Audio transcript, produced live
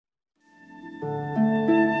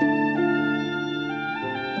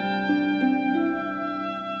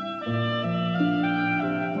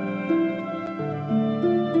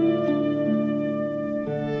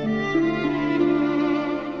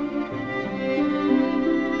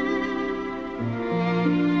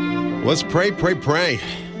Let's pray, pray, pray.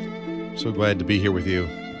 So glad to be here with you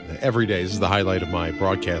every day. This is the highlight of my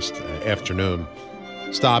broadcast afternoon.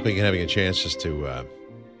 Stopping and having a chance just to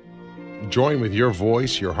join with your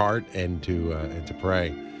voice, your heart, and to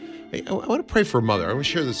pray. I want to pray for a mother. I want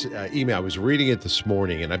to share this email. I was reading it this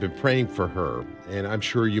morning, and I've been praying for her. And I'm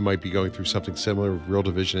sure you might be going through something similar, real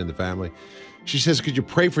division in the family. She says, could you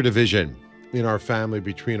pray for division in our family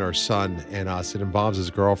between our son and us? It involves his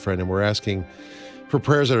girlfriend, and we're asking for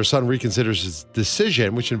prayers that our son reconsiders his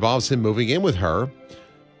decision, which involves him moving in with her.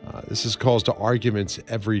 This is caused to arguments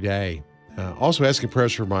every day. Also asking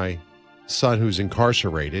prayers for my son who's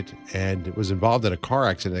incarcerated and was involved in a car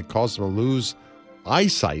accident that caused him to lose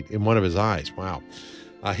eyesight in one of his eyes. Wow.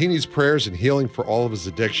 He needs prayers and healing for all of his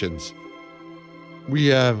addictions. We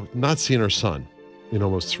have not seen our son in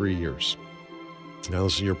almost 3 years. I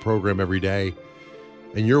listen to your program every day,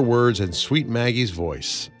 and your words and sweet Maggie's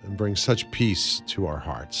voice bring such peace to our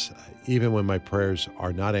hearts. Even when my prayers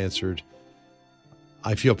are not answered,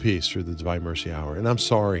 I feel peace through the Divine Mercy Hour. And I'm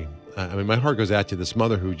sorry. My heart goes out to this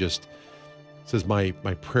mother who just says, my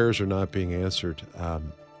prayers are not being answered.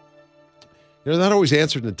 They're not always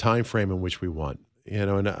answered in the time frame in which we want.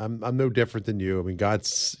 And I'm no different than you. I mean, God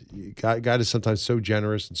is sometimes so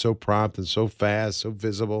generous and so prompt and so fast, so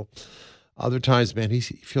visible. Other times, man, he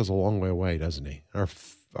feels a long way away, doesn't he? Our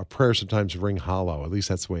prayers sometimes ring hollow. At least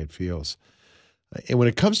that's the way it feels. And when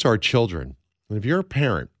it comes to our children, and if you're a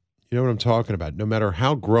parent, you know what I'm talking about. No matter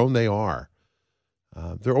how grown they are,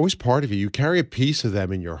 they're always part of you. You carry a piece of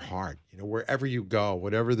them in your heart. Wherever you go,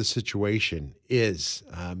 whatever the situation is,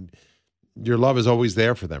 your love is always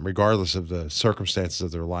there for them, regardless of the circumstances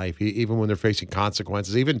of their life, even when they're facing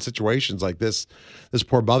consequences, even situations like this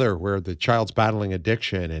poor mother where the child's battling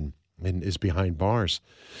addiction and is behind bars.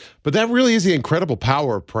 But that really is the incredible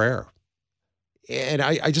power of prayer. And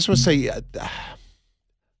I just want to say, and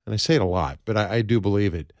I say it a lot, but I do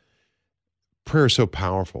believe it. Prayer is so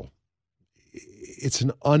powerful. It's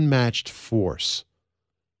an unmatched force.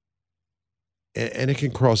 And it can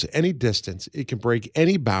cross any distance. It can break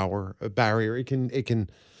any barrier. It can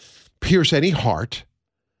pierce any heart.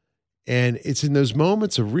 And it's in those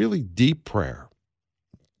moments of really deep prayer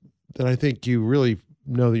that I think you really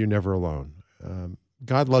know that you're never alone.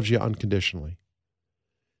 God loves you unconditionally.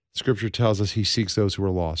 Scripture tells us he seeks those who are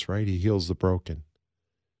lost, right? He heals the broken.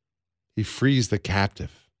 He frees the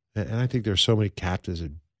captive. And I think there's so many captives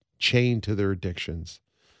chained to their addictions,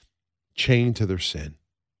 chained to their sin.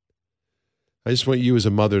 I just want you as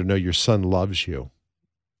a mother to know your son loves you.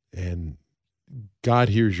 And God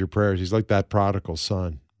hears your prayers. He's like that prodigal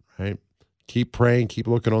son, right? Keep praying, keep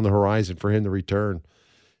looking on the horizon for him to return.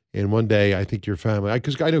 And one day, I think your family,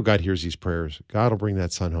 because I know God hears these prayers, God will bring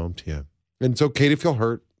that son home to you. And it's okay to feel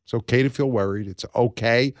hurt. It's okay to feel worried. It's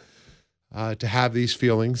okay to have these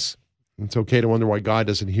feelings. It's okay to wonder why God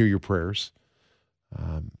doesn't hear your prayers.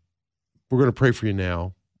 We're going to pray for you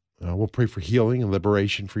now. We'll pray for healing and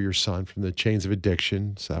liberation for your son from the chains of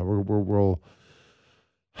addiction. So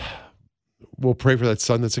we'll pray for that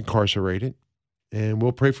son that's incarcerated, and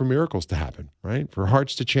we'll pray for miracles to happen, right? For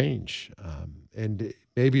hearts to change. And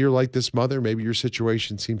maybe you're like this mother. Maybe your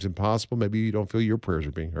situation seems impossible. Maybe you don't feel your prayers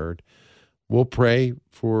are being heard. We'll pray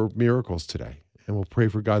for miracles today, and we'll pray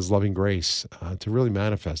for God's loving grace to really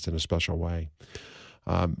manifest in a special way.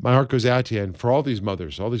 My heart goes out to you, and for all these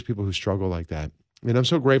mothers, all these people who struggle like that. And I'm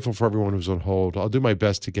so grateful for everyone who's on hold. I'll do my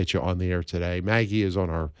best to get you on the air today. Maggie is on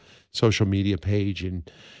our social media page, and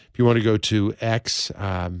if you want to go to X,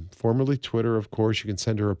 formerly Twitter, of course, you can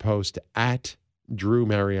send her a post at Drew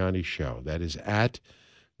Mariani Show. That is at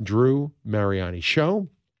Drew Mariani Show.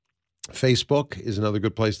 Facebook is another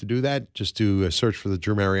good place to do that. Just do a search for the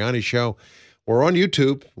Drew Mariani Show. We're on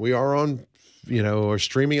YouTube. We are on, we're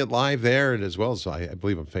streaming it live there, and as well as I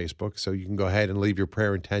believe on Facebook. So you can go ahead and leave your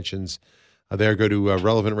prayer intentions there. Go to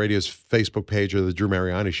Relevant Radio's Facebook page or the Drew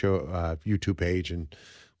Mariani Show YouTube page, and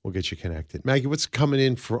we'll get you connected. Maggie, what's coming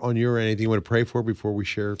in on your end? Anything you want to pray for before we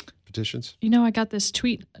share petitions? I got this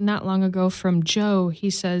tweet not long ago from Joe. He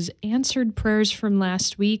says, answered prayers from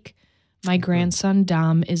last week. My grandson,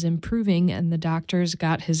 Dom, is improving, and the doctors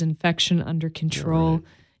got his infection under control. Right.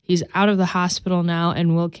 He's out of the hospital now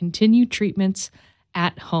and will continue treatments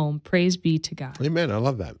at home. Praise be to God. Amen. I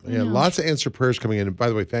love that. Yeah, lots of answered prayers coming in. And by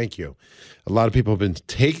the way, thank you. A lot of people have been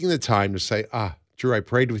taking the time to say, Drew, I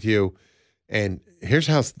prayed with you, and here's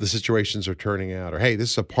how the situations are turning out. Or, hey,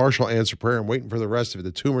 this is a partial answer prayer. I'm waiting for the rest of it.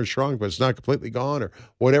 The tumor's shrunk, but it's not completely gone, or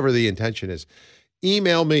whatever the intention is.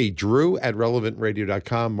 Email me,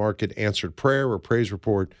 drew@relevantradio.com. Mark it answered prayer or praise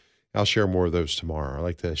report. I'll share more of those tomorrow. I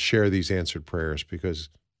like to share these answered prayers because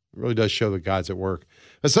It really does show that God's at work.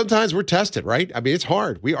 But sometimes we're tested, right? I mean, it's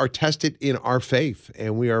hard. We are tested in our faith,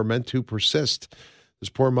 and we are meant to persist. This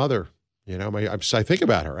poor mother, I think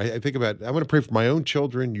about her. I want to pray for my own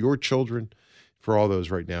children, your children, for all those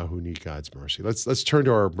right now who need God's mercy. Let's turn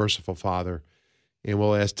to our merciful Father, and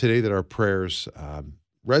we'll ask today that our prayers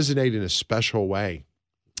resonate in a special way,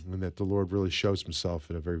 and that the Lord really shows himself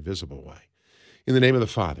in a very visible way. In the name of the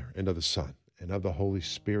Father, and of the Son, and of the Holy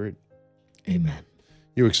Spirit, amen.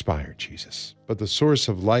 You expired, Jesus, but the source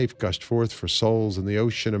of life gushed forth for souls, and the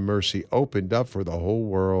ocean of mercy opened up for the whole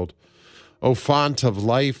world. O font of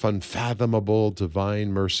life, unfathomable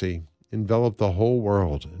divine mercy, envelop the whole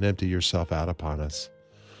world and empty yourself out upon us.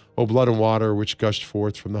 O blood and water which gushed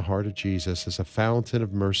forth from the heart of Jesus as a fountain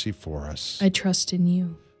of mercy for us. I trust in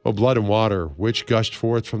you. O blood and water which gushed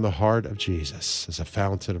forth from the heart of Jesus as a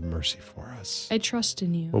fountain of mercy for us. I trust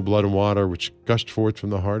in you. O blood and water which gushed forth from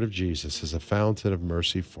the heart of Jesus as a fountain of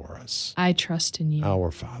mercy for us. I trust in you. Our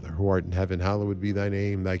Father, who art in heaven, hallowed be thy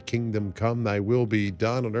name. Thy kingdom come, thy will be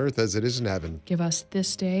done on earth as it is in heaven. Give us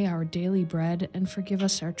this day our daily bread, and forgive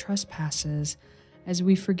us our trespasses, as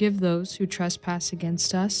we forgive those who trespass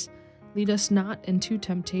against us. Lead us not into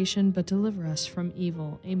temptation, but deliver us from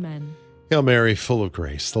evil. Amen. Hail Mary, full of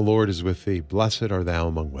grace, the Lord is with thee. Blessed art thou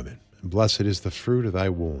among women, and blessed is the fruit of thy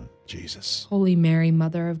womb, Jesus. Holy Mary,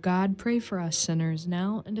 Mother of God, pray for us sinners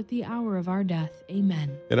now and at the hour of our death.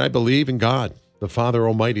 Amen. And I believe in God, the Father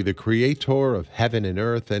Almighty, the Creator of heaven and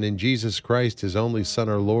earth, and in Jesus Christ, his only Son,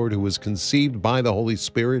 our Lord, who was conceived by the Holy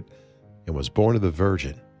Spirit and was born of the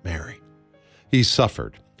Virgin Mary. He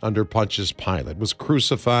suffered under Pontius Pilate, was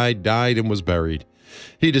crucified, died, and was buried.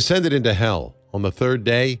 He descended into hell. On the third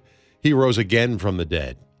day, he rose again from the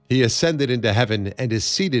dead. He ascended into heaven and is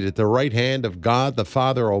seated at the right hand of God, the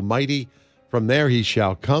Father Almighty. From there he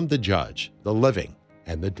shall come to judge the living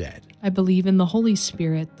and the dead. I believe in the Holy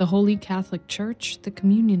Spirit, the Holy Catholic Church, the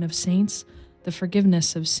communion of saints, the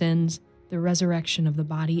forgiveness of sins, the resurrection of the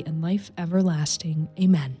body, and life everlasting.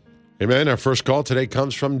 Amen. Amen. Our first call today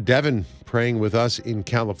comes from Devin, praying with us in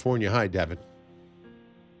California. Hi, Devin.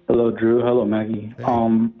 Hello, Drew. Hello, Maggie.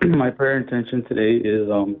 Hey. My prayer intention today is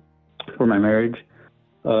for my marriage.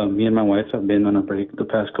 Me and my wife have been on a break the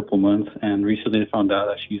past couple months, and recently I found out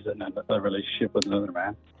that she's in a relationship with another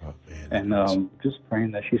man. Oh, man. And just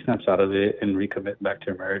praying that she snaps out of it and recommit back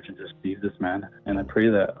to her marriage and just leave this man. And I pray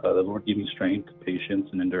that the Lord give me strength, patience,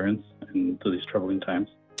 and endurance through these troubling times.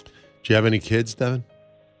 Do you have any kids, Devin?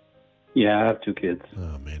 Yeah, I have 2 kids.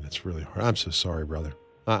 Oh, man, it's really hard. I'm so sorry, brother.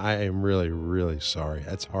 I am really, really sorry.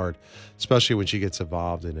 That's hard, especially when she gets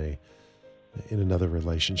involved in another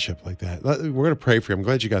relationship like that. We're going to pray for you. I'm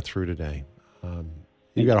glad you got through today.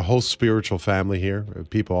 You've got a whole spiritual family here,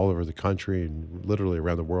 people all over the country and literally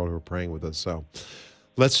around the world who are praying with us. So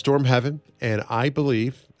let's storm heaven. And I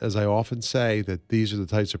believe, as I often say, that these are the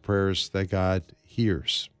types of prayers that God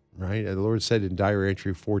hears, right? And the Lord said in Diary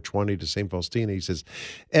Entry 420 to St. Faustina, he says,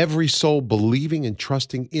 every soul believing and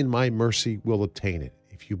trusting in my mercy will obtain it.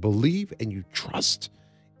 If you believe and you trust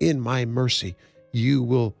in my mercy, you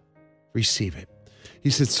will receive it.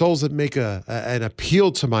 He said, souls that make an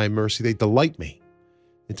appeal to my mercy, they delight me.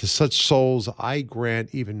 And to such souls, I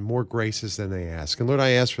grant even more graces than they ask. And Lord,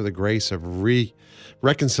 I ask for the grace of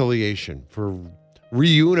reconciliation, for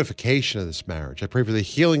reunification of this marriage. I pray for the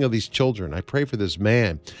healing of these children. I pray for this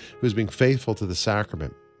man who's being faithful to the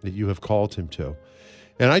sacrament that you have called him to.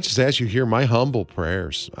 And I just ask you hear my humble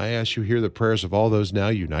prayers. I ask you hear the prayers of all those now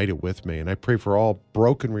united with me. And I pray for all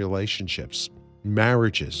broken relationships,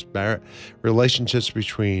 marriages, relationships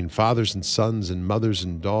between fathers and sons and mothers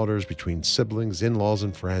and daughters, between siblings, in-laws,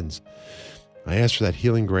 and friends. I ask for that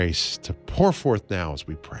healing grace to pour forth now as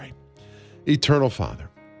we pray. Eternal Father,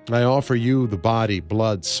 I offer you the body,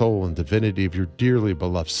 blood, soul, and divinity of your dearly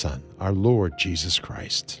beloved Son, our Lord Jesus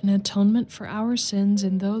Christ. An atonement for our sins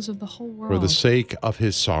and those of the whole world. For the sake of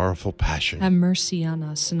his sorrowful passion. Have mercy on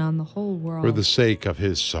us and on the whole world. For the sake of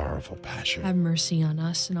his sorrowful passion. Have mercy on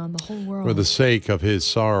us and on the whole world. For the sake of his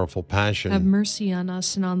sorrowful passion. Have mercy on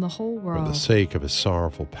us and on the whole world. For the sake of his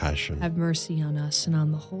sorrowful passion. Have mercy on us and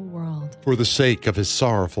on the whole world. For the sake of his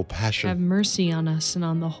sorrowful passion. Have mercy on us and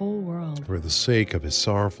on the whole world. For the sake of his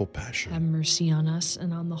sorrowful passion. Have mercy on us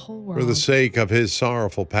and on the whole world. For the sake of his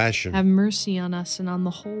sorrowful passion. Have mercy on us and on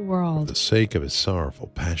the whole world. For the sake of his sorrowful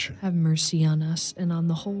passion. Have mercy on us and on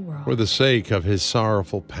the whole world. For the sake of his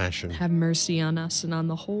sorrowful passion. Have mercy on us and on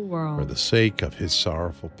the whole world. For the sake of his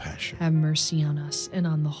sorrowful passion. Have mercy on us and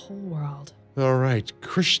on the whole world. All right.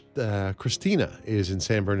 Christina is in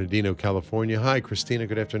San Bernardino, California. Hi, Christina.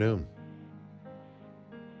 Good afternoon.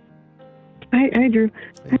 Hi, Drew.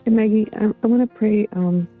 Hi, Maggie. I want to pray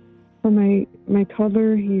For my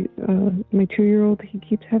toddler, my 2-year-old, he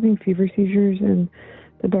keeps having fever seizures, and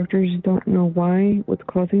the doctors don't know what's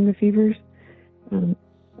causing the fevers.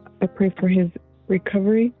 I pray for his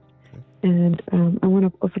recovery, and I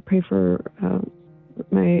want to also pray for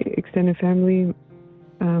my extended family,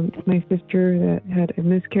 my sister that had a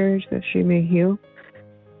miscarriage, that she may heal,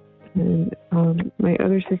 and my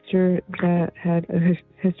other sister that had a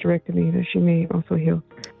hysterectomy, that she may also heal.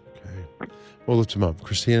 Okay. Well, lift him up.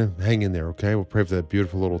 Christina, hang in there, okay? We'll pray for that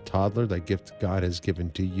beautiful little toddler, that gift God has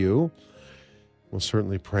given to you. We'll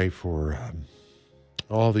certainly pray for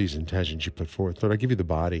all these intentions you put forth. Lord, I give you the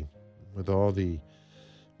body with all the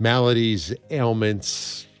maladies,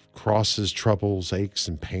 ailments, crosses, troubles, aches,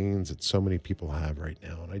 and pains that so many people have right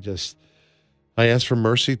now. And I ask for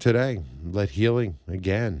mercy today. Let healing,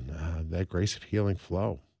 again, that grace of healing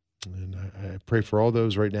flow. And I pray for all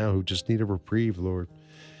those right now who just need a reprieve, Lord.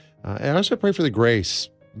 And I also pray for the grace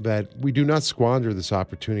that we do not squander this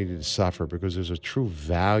opportunity to suffer, because there's a true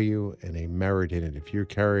value and a merit in it. If you're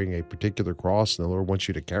carrying a particular cross and the Lord wants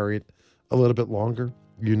you to carry it a little bit longer,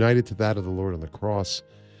 united to that of the Lord on the cross,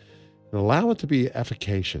 and allow it to be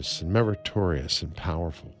efficacious and meritorious and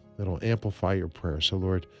powerful. It'll amplify your prayer. So,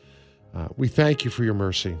 Lord, we thank you for your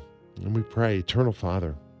mercy, and we pray, Eternal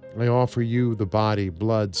Father, I offer you the body,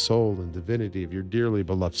 blood, soul, and divinity of your dearly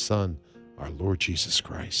beloved Son, our Lord Jesus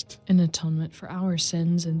Christ, in atonement for our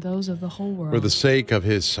sins and those of the whole world. For the sake of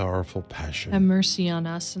his sorrowful passion. Have mercy on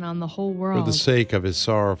us and on the whole world. For the sake of his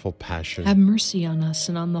sorrowful passion. Have mercy on us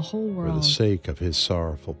and on the whole world. For the sake of his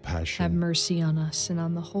sorrowful passion. Have mercy on us and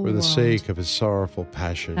on the whole world. For the sake of his sorrowful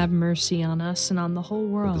passion. Have mercy on us and on the whole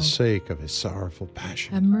world. For the sake of his sorrowful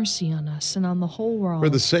passion. Have mercy on us and on the whole world. For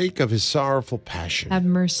the sake of his sorrowful passion. Have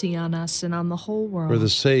mercy on us and on the whole world. For the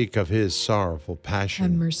sake of his sorrowful passion.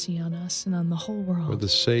 Have mercy on us and on the whole world. For the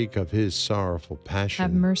sake of his sorrowful passion.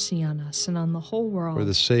 Have mercy on us and on the whole world. For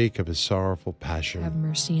the sake of his sorrowful passion. Have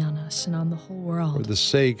mercy on us and on the whole world. For the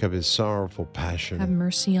sake of his sorrowful passion. Have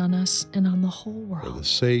mercy on us and on the whole world. For the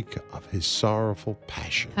sake of his sorrowful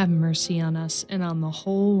passion. Have mercy on us and on the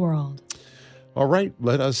whole world. All right,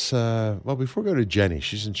 let us, before we go to Jenny,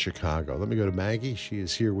 she's in Chicago. Let me go to Maggie. She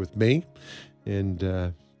is here with me.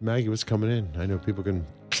 And Maggie, what's coming in? I know people can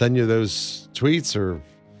send you those tweets or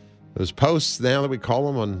those posts now that we call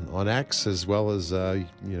them on X, as well as, those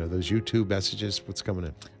YouTube messages. What's coming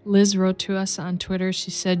in? Liz wrote to us on Twitter. She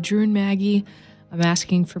said, Drew and Maggie, I'm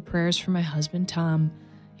asking for prayers for my husband, Tom.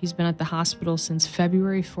 He's been at the hospital since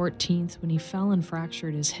February 14th when he fell and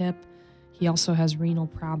fractured his hip. He also has renal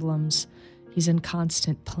problems. He's in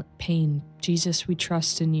constant pain. Jesus, we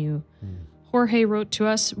trust in you. Jorge wrote to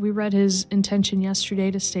us. We read his intention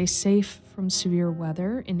yesterday to stay safe from severe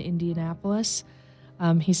weather in Indianapolis.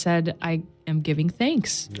 He said, I am giving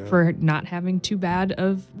thanks for not having too bad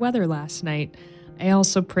of weather last night. I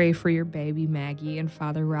also pray for your baby, Maggie, and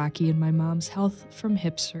Father Rocky, and my mom's health from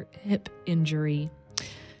hip injury.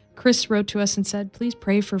 Chris wrote to us and said, please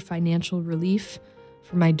pray for financial relief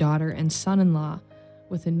for my daughter and son-in-law.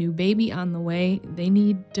 With a new baby on the way, they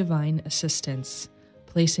need divine assistance.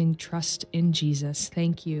 Placing trust in Jesus.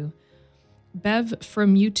 Thank you. Bev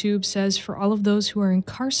from YouTube says, for all of those who are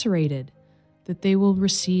incarcerated, that they will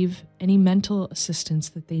receive any mental assistance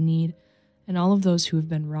that they need, and all of those who have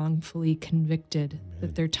been wrongfully convicted,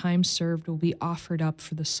 that their time served will be offered up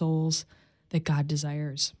for the souls that God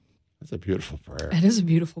desires. That's a beautiful prayer. It is a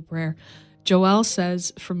beautiful prayer. Joelle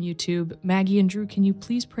says from YouTube, Maggie and Drew, can you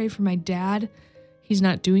please pray for my dad? He's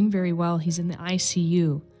not doing very well. He's in the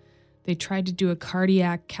ICU. They tried to do a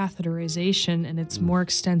cardiac catheterization, and it's more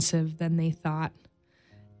extensive than they thought.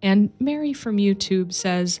 And Mary from YouTube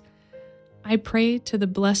says, I pray to the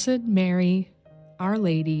Blessed Mary, Our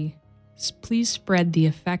Lady, please spread the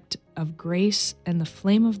effect of grace and the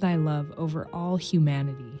flame of thy love over all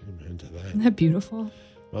humanity. Amen to that. Isn't that beautiful?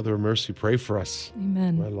 Mother of Mercy, pray for us.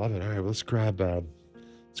 Amen. I love it. All right, let's grab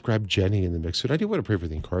Jenny in the mix. But I do want to pray for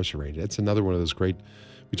the incarcerated. That's another one of those great,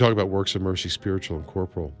 we talk about works of mercy, spiritual and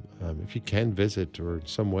corporal. If you can visit or in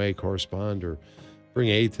some way correspond or bring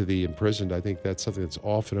aid to the imprisoned, I think that's something that's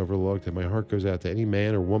often overlooked. And my heart goes out to any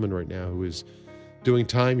man or woman right now who is doing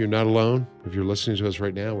time. You're not alone. If you're listening to us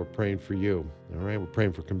right now, we're praying for you. All right, we're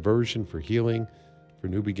praying for conversion, for healing, for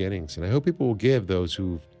new beginnings. And I hope people will give those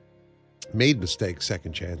who've made mistakes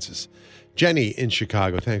second chances. Jenny in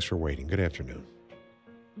Chicago, thanks for waiting. Good afternoon.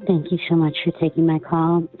 Thank you so much for taking my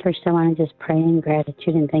call. First, I want to just pray in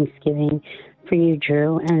gratitude and thanksgiving for you,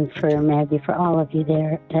 Drew, and for Maggie, for all of you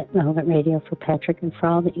there at Relevant Radio, for Patrick, and for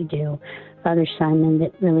all that you do. Father Simon,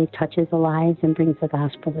 that really touches the lives and brings the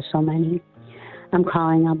gospel to so many. I'm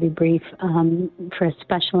calling. I'll be brief. For a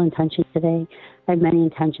special intention today. I have many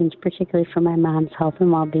intentions, particularly for my mom's health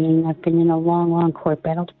and well-being. I've been in a long, long court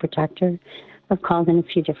battle to protect her. I've called in a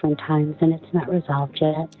few different times, and it's not resolved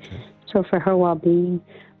yet. Okay. So for her well-being.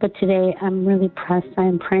 But today, I'm really pressed. I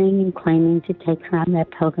am praying and claiming to take her on that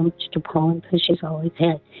pilgrimage to Poland because she's always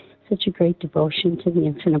had such a great devotion to the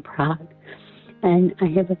Infant of Prague. And I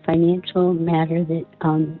have a financial matter that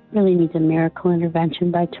really needs a miracle intervention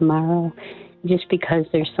by tomorrow, just because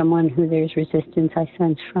there's someone who there's resistance I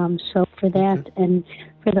sense from. So for that and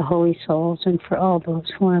for the Holy Souls and for all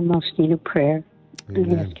those who are in most need of prayer, I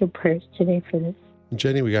ask your prayers today for this.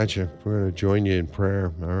 Jenny, we got you. We're going to join you in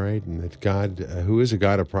prayer, all right? And that God, who is a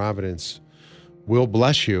God of providence, will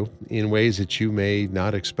bless you in ways that you may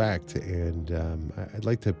not expect. And I'd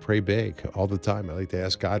like to pray big all the time. I like to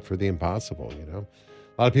ask God for the impossible, you know?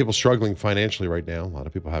 A lot of people struggling financially right now. A lot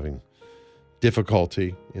of people having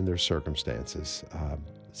difficulty in their circumstances.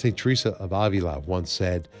 St. Teresa of Avila once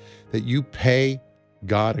said that you pay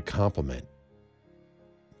God a compliment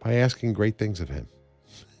by asking great things of him.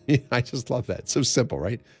 I just love that. It's so simple,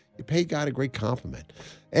 right? You pay God a great compliment.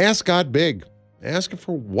 Ask God big. Ask him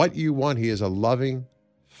for what you want. He is a loving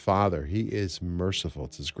Father. He is merciful.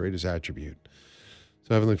 It's his greatest attribute.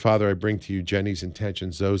 So, Heavenly Father, I bring to you Jenny's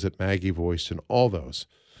intentions, those that Maggie voiced, and all those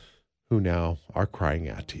who now are crying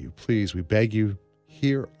out to you. Please, we beg you,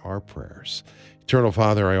 hear our prayers. Eternal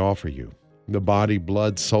Father, I offer you the body,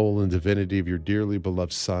 blood, soul, and divinity of your dearly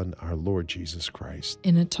beloved Son, our Lord Jesus Christ.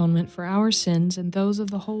 In atonement for our sins and those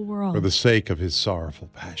of the whole world. For the sake of his sorrowful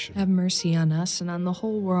passion. Have mercy on us and on the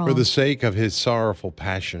whole world. For the sake of his sorrowful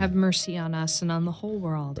passion. Have mercy on us and on the whole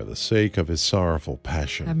world. For the sake of his sorrowful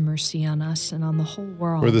passion. Have mercy on us and on the whole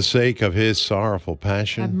world. For the sake of his sorrowful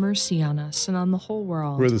passion. Have mercy on us and on the whole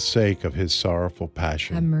world. For the sake of his sorrowful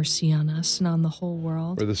passion. Have mercy on us and on the whole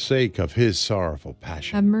world. For the sake of his sorrowful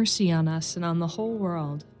passion. Have mercy on us and on the whole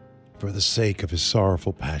world. For the sake of his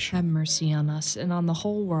sorrowful passion. Have mercy on us and on the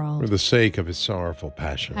whole world. For the sake of his sorrowful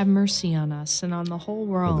passion. Have mercy on us and on the whole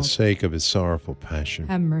world. For the sake of his sorrowful passion.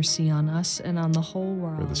 Have mercy on us and on the whole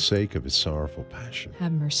world. For the sake of his sorrowful passion.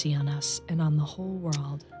 Have mercy on us and on the whole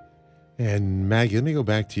world. And Maggie, let me go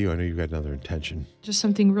back to you. I know you've got another intention. Just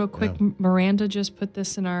something real quick. Yeah. Miranda just put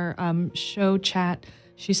this in our show chat.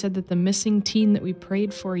 She said that the missing teen that we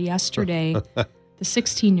prayed for yesterday, the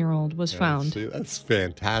 16-year-old, was found. See, that's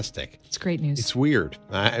fantastic. It's great news. It's weird.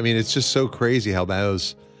 I mean, it's just so crazy how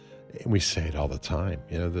those, and we say it all the time,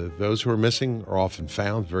 you know, those who are missing are often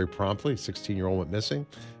found very promptly. 16-year-old went missing.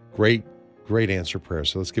 Great answer prayer.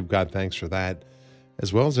 So let's give God thanks for that,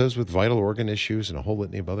 as well as those with vital organ issues and a whole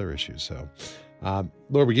litany of other issues. So,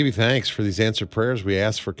 Lord, we give you thanks for these answered prayers. We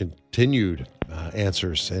ask for continued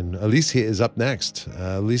answers. And Alicia is up next.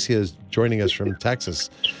 Alicia is joining us from Texas,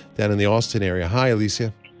 down in the Austin area. Hi,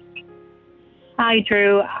 Alicia. Hi,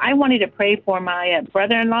 Drew. I wanted to pray for my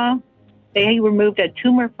brother-in-law. They removed a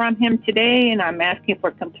tumor from him today, and I'm asking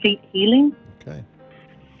for complete healing. Okay.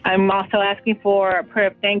 I'm also asking for a prayer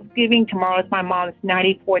of Thanksgiving. Tomorrow is my mom's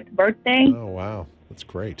 94th birthday. Oh, wow. That's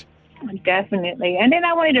great. Definitely. And then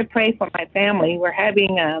I wanted to pray for my family. We're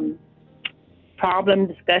having problem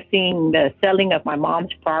discussing the selling of my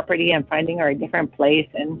mom's property and finding her a different place.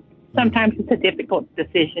 And sometimes it's a difficult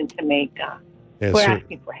decision to make. We're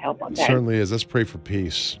asking for help on that. It certainly is. Let's pray for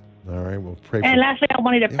peace. All right, we'll pray for... And lastly, I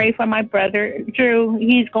wanted to pray for my brother, Drew.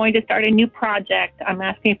 He's going to start a new project. I'm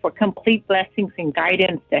asking for complete blessings and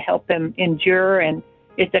guidance to help him endure, and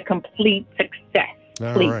it's a complete success.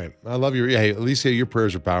 All right. I love your... Hey, Alicia, your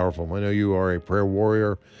prayers are powerful. I know you are a prayer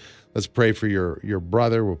warrior. Let's pray for your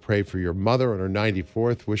brother. We'll pray for your mother on her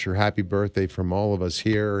 94th. Wish her happy birthday from all of us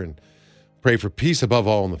here, and pray for peace above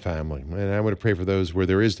all in the family. And I want to pray for those where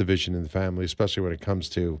there is division in the family, especially when it comes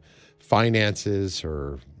to finances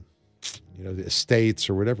or, you know, the estates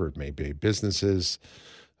or whatever it may be, businesses,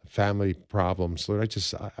 family problems. Lord,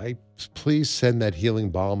 I please send that healing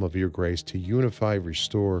balm of your grace to unify,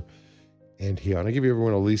 restore, and heal. And I give you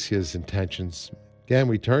everyone Alicia's intentions. Again,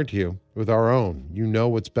 we turn to you with our own. You know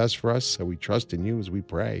what's best for us, so we trust in you as we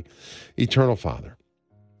pray. Eternal Father,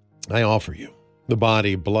 I offer you the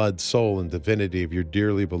body, blood, soul, and divinity of your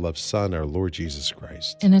dearly beloved Son, our Lord Jesus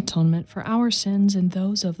Christ. In atonement for our sins and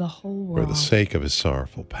those of the whole world. For the sake of his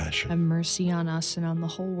sorrowful passion. Have mercy on us and on the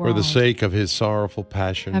whole world. For the sake of his sorrowful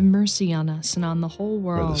passion. Have mercy on us and on the whole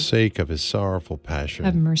world. For the sake of his sorrowful passion.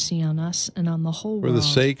 Have mercy on us and on the whole world. For the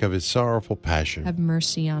sake of his sorrowful passion. Have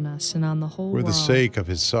mercy on us and on the whole world. For the sake of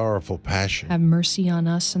his sorrowful passion. Have mercy on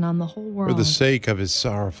us and on the whole world. For the sake of his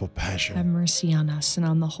sorrowful passion. Have mercy on us and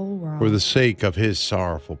on the whole world. For the sake of his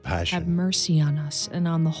sorrowful passion. Have mercy on us and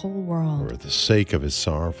on the whole world. For the sake of his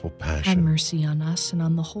sorrowful passion. Have mercy on us and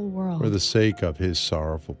on the whole world. For the sake of his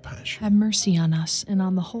sorrowful passion. Have mercy on us and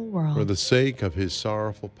on the whole world. For the sake of his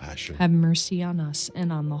sorrowful passion. Have mercy on us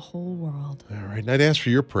and on the whole world. All right. And I'd ask for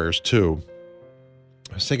your prayers too.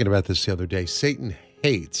 I was thinking about this the other day. Satan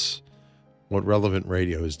hates what Relevant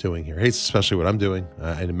Radio is doing here. Hates especially what I'm doing.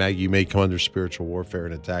 And Maggie, you may come under spiritual warfare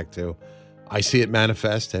and attack too. I see it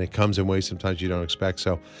manifest, and it comes in ways sometimes you don't expect.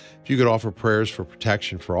 So if you could offer prayers for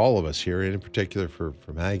protection for all of us here, and in particular for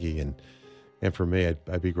Maggie and for me,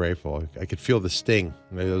 I'd be grateful. I could feel the sting,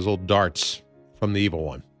 those little darts from the evil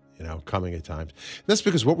one, coming at times. And that's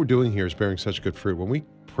because what we're doing here is bearing such good fruit. When we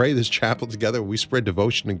pray this chaplet together, when we spread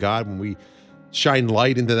devotion to God, when we shine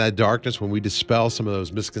light into that darkness, when we dispel some of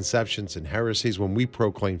those misconceptions and heresies, when we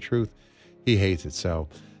proclaim truth, he hates it. So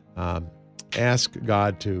ask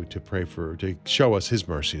God to show us his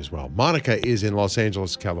mercy as well. Monica is in Los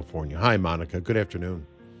Angeles, California. Hi, Monica. Good afternoon.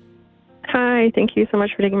 Hi. Thank you so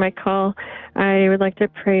much for taking my call. I would like to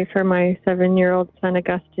pray for my 7-year-old son,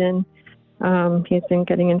 Augustin. He's been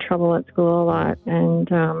getting in trouble at school a lot, and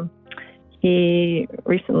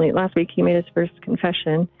last week, he made his first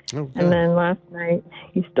confession. Okay. And then last night,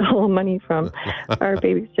 he stole money from our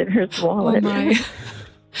babysitter's wallet. Oh, my.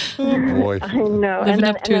 Oh, boy. I know. Living and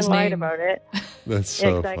up to his lied name. about it. That's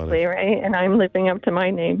so exactly, funny. right? And I'm living up to my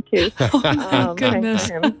name, too. Oh, goodness.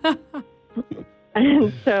 Thank him.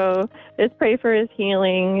 And so just pray for his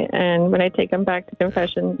healing. And when I take him back to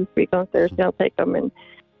confession this week on Thursday, I'll take him and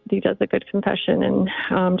he does a good confession, and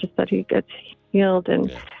just that he gets healed,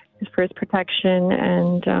 and for his protection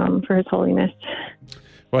and for his holiness.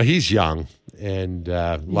 Well, he's young, and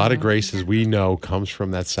a lot of grace, as we know, comes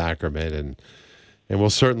from that sacrament, and we'll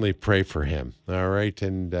certainly pray for him. All right,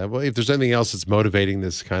 and well, if there's anything else that's motivating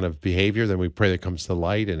this kind of behavior, then we pray that comes to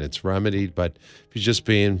light and it's remedied. But if he's just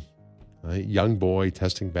being a young boy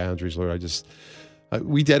testing boundaries, Lord,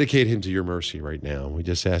 we dedicate him to your mercy right now. We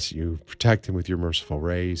just ask that you protect him with your merciful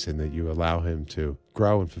rays, and that you allow him to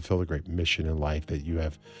grow and fulfill the great mission in life that you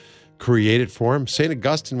have created for him. St.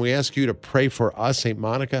 Augustine, we ask you to pray for us. St.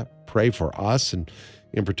 Monica, pray for us, and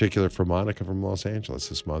in particular for Monica from Los Angeles,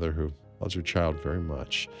 this mother who loves her child very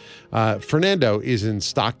much. Fernando is in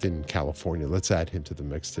Stockton, California. Let's add him to the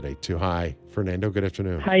mix today, too. Hi, Fernando. Good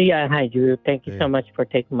afternoon. Hi, Drew. Thank you so much for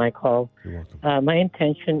taking my call. You're welcome. My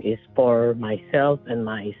intention is for myself and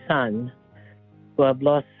my son, who have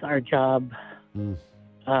lost our job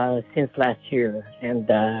since last year, and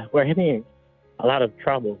we're having a lot of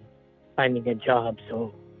trouble finding a job.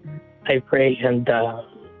 So I pray and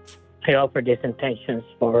I offer these intentions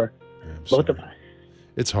for both of us.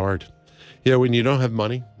 It's hard. When you don't have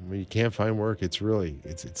money, when you can't find work, it's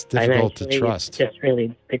difficult to trust. It's just really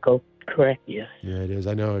difficult. Correct, yes. Yeah, it is.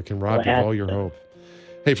 I know it can rob you of all your hope.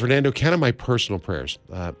 Hey, Fernando, count on my personal prayers.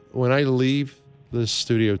 When I leave the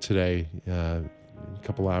studio today, a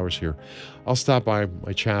couple hours here, I'll stop by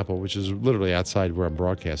my chapel, which is literally outside where I'm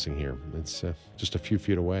broadcasting here. It's just a few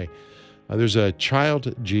feet away. There's a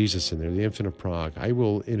child Jesus in there, the infant of Prague. I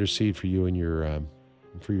will intercede for you and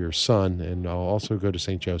for your son, and I'll also go to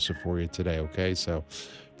St. Joseph for you today, okay? So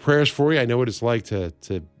prayers for you. I know what it's like to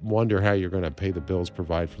wonder how you're going to pay the bills,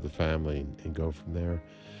 provide for the family, and go from there.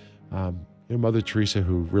 Mother Teresa,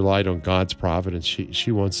 who relied on God's providence,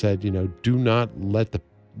 she once said, do not let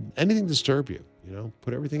anything disturb you.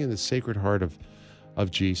 Put everything in the sacred heart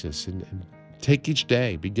of Jesus, and take each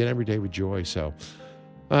day, begin every day with joy. So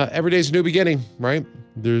every day is a new beginning, right?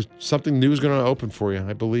 There's something new is going to open for you.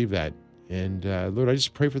 I believe that. And Lord, I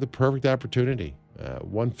just pray for the perfect opportunity,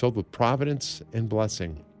 one filled with providence and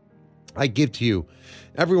blessing. I give to you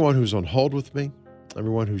everyone who's on hold with me,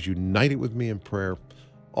 everyone who's united with me in prayer,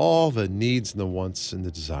 all the needs and the wants and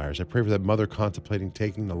the desires. I pray for that mother contemplating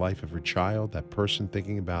taking the life of her child, that person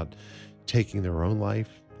thinking about taking their own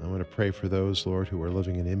life. I want to pray for those, Lord, who are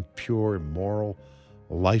living in impure, immoral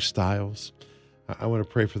lifestyles. I want to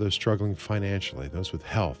pray for those struggling financially, those with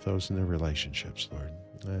health, those in their relationships, Lord.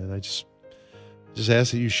 And I just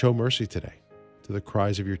ask that you show mercy today to the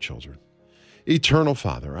cries of your children. Eternal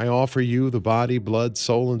Father, I offer you the body, blood,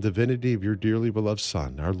 soul, and divinity of your dearly beloved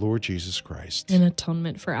Son, our Lord Jesus Christ, in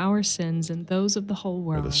atonement for our sins and those of the whole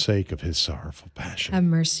world. For the sake of his sorrowful passion. Have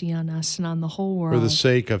mercy on us and on the whole world. For the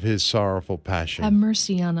sake of his sorrowful passion. Have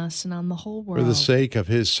mercy on us and on the whole world. For the sake of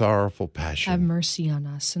his sorrowful passion. Have mercy on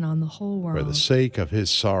us and on the whole world. For the sake of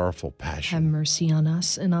his sorrowful passion. Have mercy on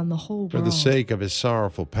us and on the whole world. For the sake of his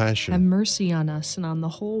sorrowful passion. Have mercy on us and on the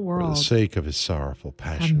whole world. For the sake of his sorrowful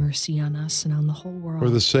passion. Have mercy on us and on the whole world. For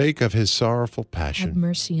the sake of his sorrowful Have passion.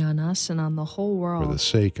 mercy on us and on the whole world. For the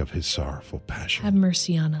sake of his sorrowful passion. Have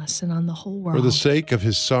mercy on us and on the whole world. For the sake of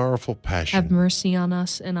his sorrowful passion. Have mercy on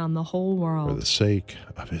us and on the whole For world. the sake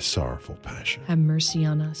of his sorrowful passion. Have mercy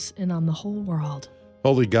on us and on the whole world.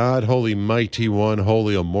 Holy God, holy mighty one,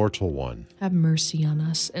 holy immortal one. Have mercy on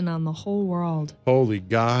us and on the whole world. Holy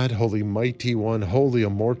God, holy mighty one, holy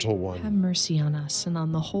immortal Have one. mercy on us and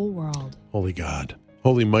on the whole world. Holy God,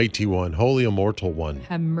 holy mighty one, holy immortal one.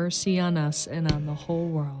 Have mercy on us and on the whole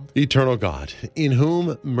world. Eternal God, in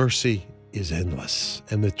whom mercy is endless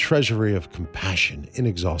and the treasury of compassion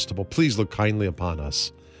inexhaustible, please look kindly upon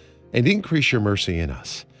us and increase your mercy in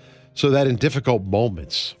us, so that in difficult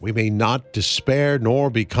moments we may not despair nor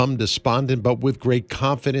become despondent, but with great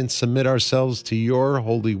confidence submit ourselves to your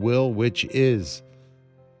holy will, which is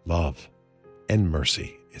love and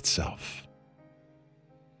mercy itself.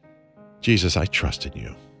 Jesus, I trust in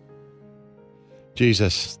you.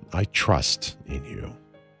 Jesus, I trust in you.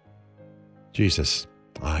 Jesus,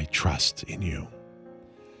 I trust in you.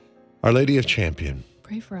 Our Lady of Champion,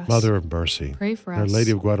 Pray for us. Mother of Mercy, Pray for Our us.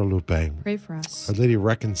 Lady of Guadalupe, Pray for us. Our Lady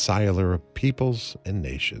Reconciler of peoples and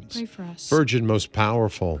nations, Pray for us. Virgin most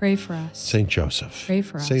powerful, Pray for us. Saint Joseph, Pray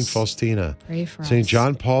for us. Saint Faustina, Pray for us. Saint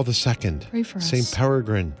John Paul II, Pray for us. Saint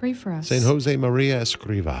Peregrine, Pray for us. Saint Jose Maria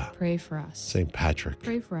Escriva, Pray for us. Saint Patrick,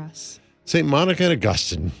 Pray for us. Saint Monica and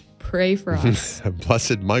Augustine, Pray for us.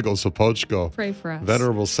 Blessed Michael Sopochko, Pray for us.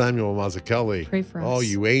 Venerable Samuel Mazzucchelli, Pray for us. all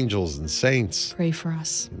you angels and saints. Pray for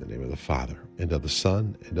us. In the name of the Father, and of the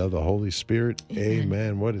Son, and of the Holy Spirit.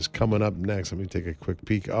 Amen. What is coming up next? Let me take a quick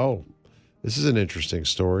peek. Oh, this is an interesting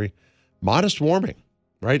story. Modest warming,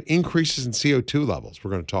 right? Increases in CO2 levels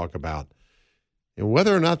we're going to talk about. And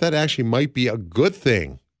whether or not that actually might be a good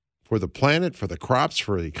thing for the planet, for the crops,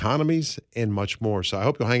 for the economies, and much more. So I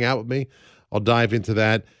hope you'll hang out with me. I'll dive into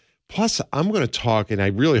that. Plus, I'm going to talk, and I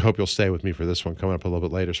really hope you'll stay with me for this one coming up a little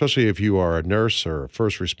bit later, especially if you are a nurse or a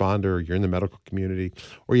first responder, you're in the medical community,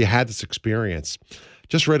 or you had this experience.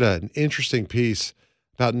 Just read an interesting piece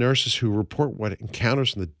about nurses who report what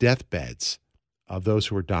encounters on the deathbeds of those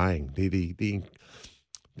who are dying, the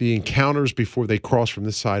encounters before they cross from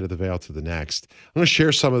this side of the veil to the next. I'm going to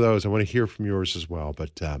share some of those. I want to hear from yours as well.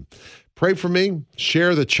 But pray for me.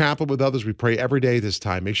 Share the chaplet with others. We pray every day this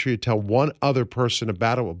time. Make sure you tell one other person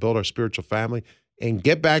about it. We'll build our spiritual family. And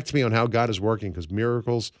get back to me on how God is working, because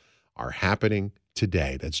miracles are happening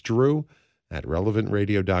today. That's Drew at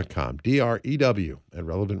relevantradio.com. DREW at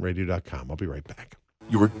relevantradio.com. I'll be right back.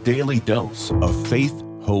 Your daily dose of faith,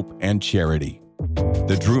 hope, and charity.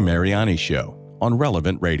 The Drew Mariani Show on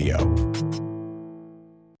Relevant Radio.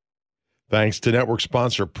 Thanks to network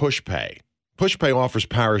sponsor PushPay. PushPay offers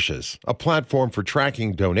parishes a platform for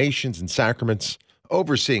tracking donations and sacraments,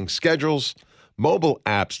 overseeing schedules, mobile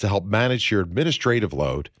apps to help manage your administrative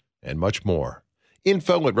load, and much more.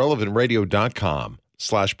 Info at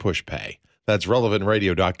relevantradio.com/pushpay. That's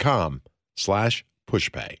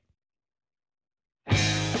relevantradio.com/pushpay.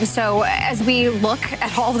 So as we look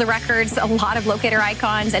at all of the records, a lot of locator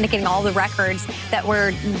icons indicating all the records that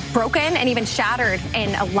were broken and even shattered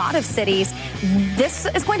in a lot of cities, this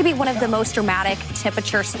is going to be one of the most dramatic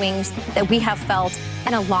temperature swings that we have felt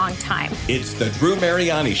in a long time. It's the Drew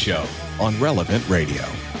Mariani Show on Relevant Radio.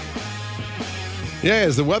 Yeah,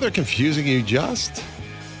 is the weather confusing you just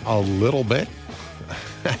a little bit?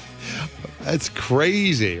 That's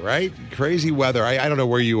crazy, right? Crazy weather. I don't know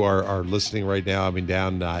where you are listening right now. I mean,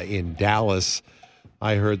 down in Dallas,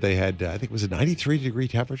 I heard they had, I think it was 93-degree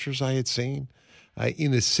temperatures I had seen. In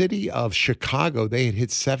the city of Chicago, they had hit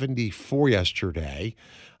 74 yesterday.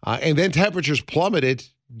 And then temperatures plummeted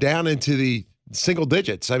down into the single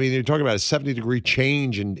digits. I mean, you're talking about a 70-degree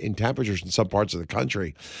change in temperatures in some parts of the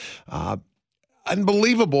country.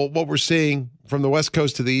 Unbelievable what we're seeing from the West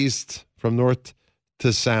Coast to the East, from north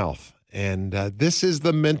to south. And this is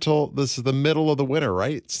the middle of the winter,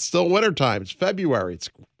 right? It's still wintertime. It's February. It's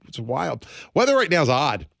wild. Weather right now is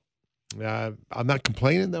odd. I'm not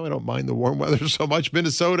complaining, though. I don't mind the warm weather so much.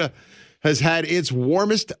 Minnesota has had its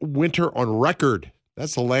warmest winter on record.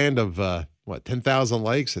 That's the land of, 10,000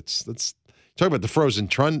 lakes? It's talk about the frozen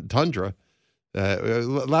tundra.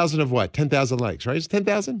 Thousand of what? 10,000 lakes, right? It's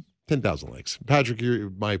 10,000? 10,000 lakes. Patrick,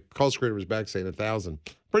 my call screener was back saying 1,000.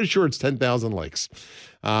 Pretty sure it's 10,000 lakes.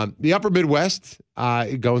 The upper Midwest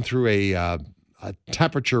going through a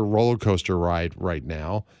temperature roller coaster ride right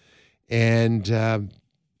now. And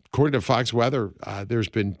according to Fox Weather, there's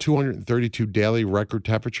been 232 daily record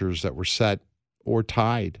temperatures that were set or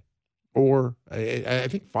tied, or I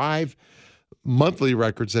think 5 monthly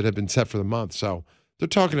records that have been set for the month. So they're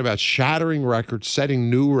talking about shattering records, setting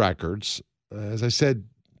new records. As I said,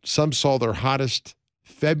 some saw their hottest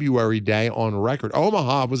February day on record.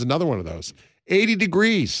 Omaha was another one of those. 80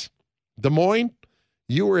 degrees. Des Moines,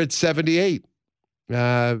 you were at 78.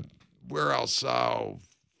 Where else? Oh,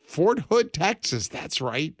 Fort Hood, Texas. That's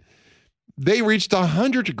right. They reached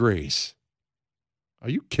 100 degrees. Are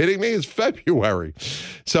you kidding me? It's February.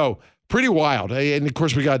 So pretty wild. And, of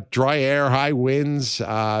course, we got dry air, high winds. There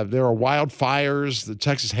are wildfires. The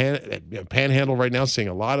Texas Panhandle right now seeing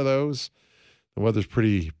a lot of those. The weather's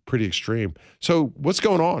pretty extreme. So what's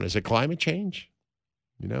going on? Is it climate change?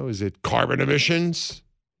 Is it carbon emissions?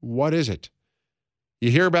 What is it? You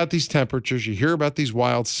hear about these temperatures. You hear about these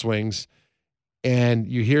wild swings. And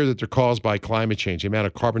you hear that they're caused by climate change, the amount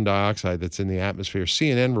of carbon dioxide that's in the atmosphere.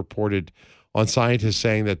 CNN reported on scientists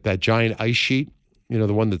saying that giant ice sheet,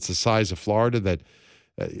 the one that's the size of Florida, that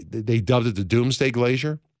they dubbed it the Doomsday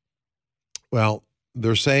Glacier. Well,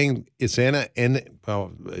 they're saying it's in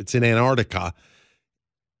Antarctica,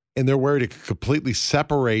 and they're worried it could completely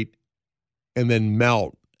separate and then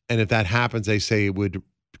melt. And if that happens, they say it would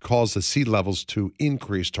cause the sea levels to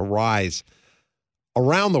increase, to rise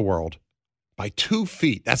around the world by 2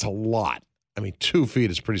 feet. That's a lot. 2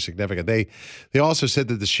 feet is pretty significant. They also said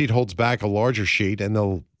that the sheet holds back a larger sheet,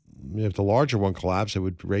 and if the larger one collapsed, it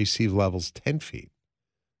would raise sea levels 10 feet.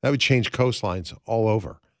 That would change coastlines all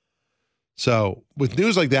over. So with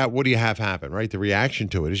news like that, what do you have happen, right? The reaction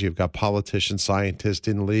to it is you've got politicians, scientists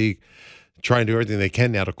in league trying to do everything they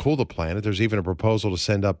can now to cool the planet. There's even a proposal to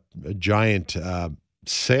send up a giant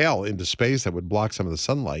sail into space that would block some of the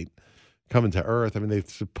sunlight coming to Earth.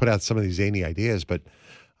 They've put out some of these zany ideas, but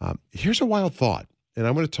here's a wild thought, and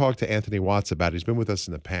I'm going to talk to Anthony Watts about it. He's been with us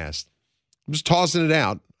in the past. I'm just tossing it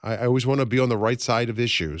out. I always want to be on the right side of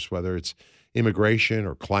issues, whether it's immigration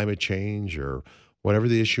or climate change or whatever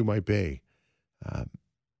the issue might be.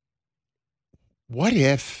 What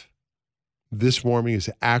if this warming is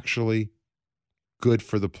actually good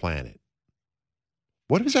for the planet?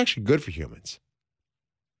 What if it's actually good for humans?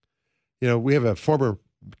 We have a former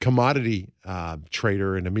commodity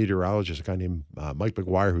trader and a meteorologist, a guy named Mike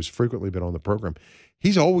McGuire, who's frequently been on the program.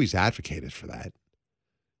 He's always advocated for that.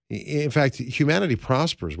 In fact, humanity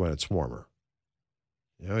prospers when it's warmer.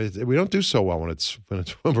 We don't do so well when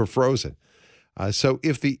we're frozen. So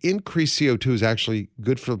if the increased CO2 is actually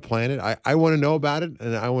good for the planet, I want to know about it,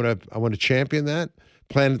 and I want to champion that.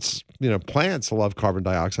 Plants love carbon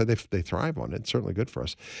dioxide. They thrive on it. It's certainly good for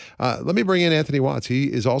us. Let me bring in Anthony Watts.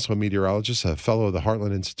 He is also a meteorologist, a fellow of the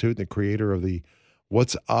Heartland Institute, and the creator of the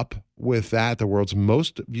What's Up With That, the world's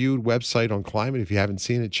most viewed website on climate. If you haven't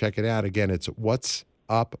seen it, check it out. Again, it's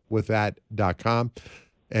whatsupwiththat.com.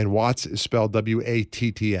 And Watts is spelled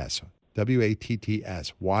W-A-T-T-S.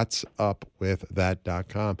 W-A-T-T-S.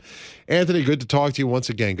 Whatsupwiththat.com. Anthony, good to talk to you once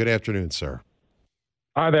again. Good afternoon, sir.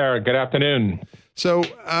 Hi there. Good afternoon. So,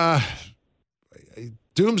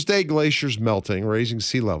 doomsday glaciers melting, raising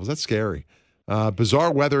sea levels. That's scary.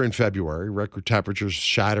 Bizarre weather in February, record temperatures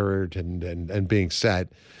shattered and being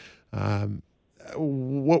set.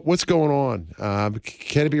 What's going on?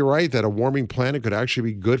 Can it be right that a warming planet could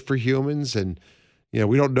actually be good for humans? And,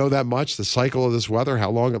 we don't know that much, the cycle of this weather,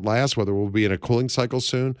 how long it lasts, whether we'll be in a cooling cycle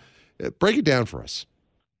soon. Break it down for us.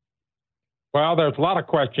 Well, there's a lot of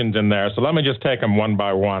questions in there, so let me just take them one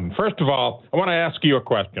by one. First of all, I want to ask you a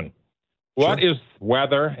question. What is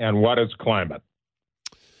weather and what is climate?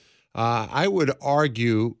 I would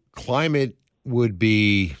argue climate would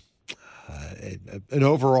be an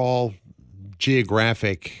overall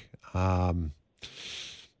geographic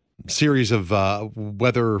series of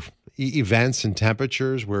weather events and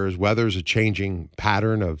temperatures, whereas weather is a changing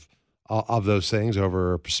pattern of those things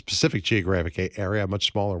over a specific geographic area, a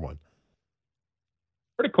much smaller one.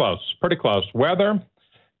 Pretty close. Weather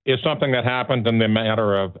is something that happens in the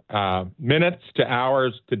matter of minutes to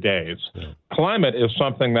hours to days. Yeah. Climate is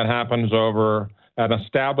something that happens over an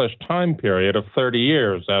established time period of 30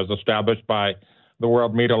 years, as established by the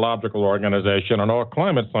World Meteorological Organization, and all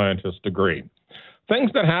climate scientists agree.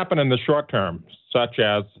 Things that happen in the short term, such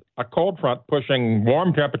as a cold front pushing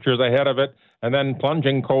warm temperatures ahead of it and then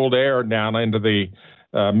plunging cold air down into the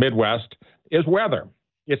Midwest, is weather.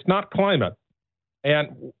 It's not climate.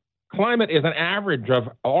 And climate is an average of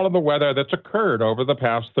all of the weather that's occurred over the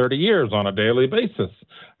past 30 years on a daily basis.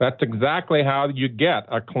 That's exactly how you get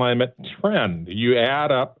a climate trend. You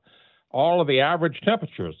add up all of the average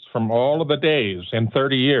temperatures from all of the days in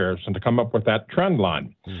 30 years and to come up with that trend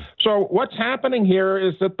line. So what's happening here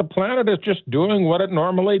is that the planet is just doing what it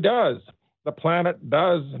normally does. The planet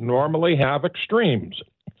does normally have extremes.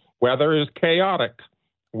 Weather is chaotic.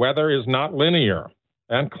 Weather is not linear.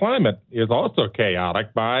 And climate is also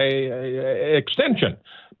chaotic by extension,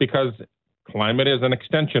 because Climate is an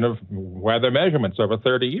extension of weather measurements over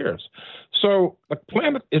 30 years. So the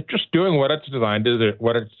planet is just doing what it's designed to do,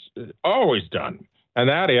 what it's always done. And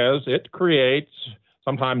that is it creates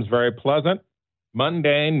sometimes very pleasant,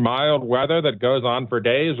 mundane, mild weather that goes on for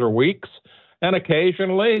days or weeks. And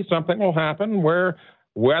occasionally something will happen where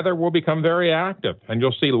weather will become very active, and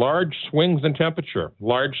you'll see large swings in temperature,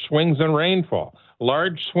 large swings in rainfall,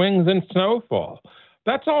 large swings in snowfall.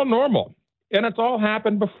 That's all normal, and it's all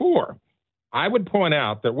happened before. I would point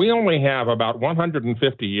out that we only have about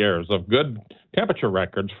 150 years of good temperature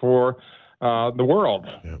records for the world.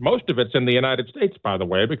 Yeah. Most of it's in the United States, by the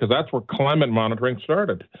way, because that's where climate monitoring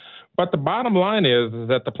started. But the bottom line is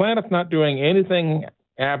that the planet's not doing anything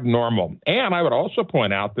abnormal. And I would also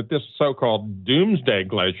point out that this so-called doomsday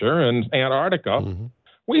glacier in Antarctica,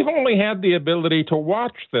 we've only had the ability to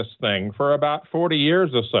watch this thing for about 40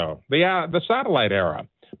 years or so, the satellite era.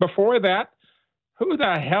 Before that, who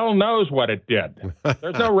the hell knows what it did?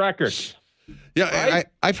 There's no records. Yeah, right?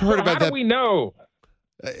 I've heard about that. How do we know?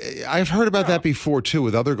 I've heard about that before, too,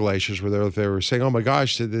 with other glaciers where they were saying, oh, my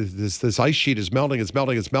gosh, this ice sheet is melting, it's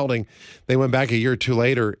melting, it's melting. They went back a year or two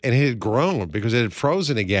later, and it had grown because it had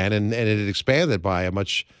frozen again, and it had expanded by a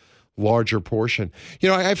much larger portion. You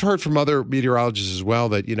know, I've heard from other meteorologists as well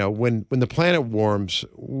that, you know, when the planet warms,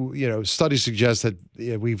 you know, studies suggest that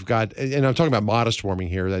we've got, and I'm talking about modest warming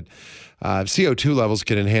here, that CO2 levels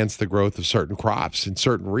can enhance the growth of certain crops in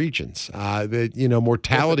certain regions. That, you know,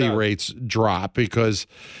 mortality rates drop because,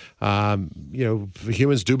 you know,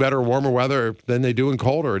 humans do better in warmer weather than they do in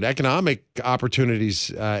colder, and economic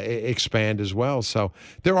opportunities expand as well. So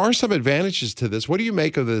there are some advantages to this. What do you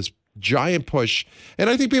make of this giant push? And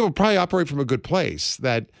I think people probably operate from a good place,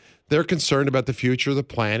 that they're concerned about the future of the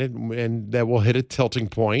planet and that we'll hit a tilting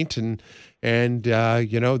point, and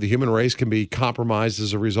you know, the human race can be compromised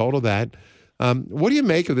as a result of that. What do you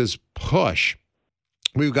make of this push?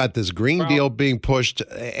 We've got this Green Deal being pushed,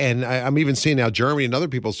 and I'm even seeing now Germany and other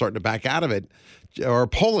people starting to back out of it. Or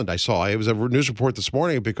Poland, I saw. It was a news report this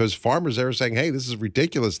morning because farmers there are saying, hey, this is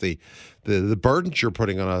ridiculous, the burdens you're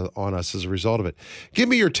putting on us as a result of it. Give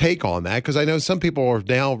me your take on that, because I know some people are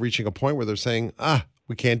now reaching a point where they're saying,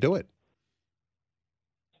 we can't do it.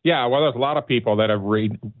 Yeah, well, there's a lot of people that are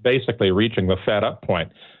basically reaching the fed-up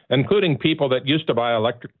point, including people that used to buy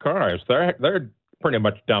electric cars. They're pretty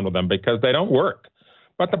much done with them because they don't work.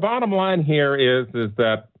 But the bottom line here is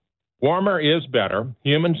that warmer is better.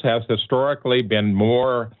 Humans have historically been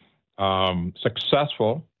more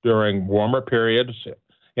successful during warmer periods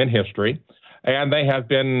in history, and they have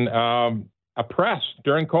been oppressed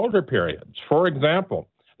during colder periods. For example,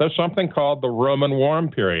 there's something called the Roman warm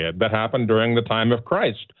period that happened during the time of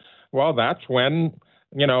Christ. Well, that's when,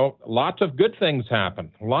 you know, lots of good things happened.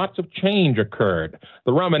 Lots of change occurred.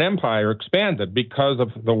 The Roman Empire expanded because of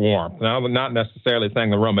the warmth. Now, I'm not necessarily saying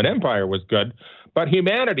the Roman Empire was good, but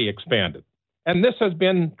humanity expanded. And this has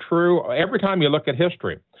been true every time you look at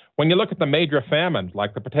history. When you look at the major famines,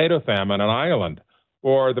 like the potato famine in Ireland,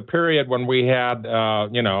 or the period when we had,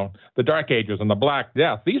 you know, the Dark Ages and the Black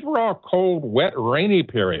Death, these were all cold, wet, rainy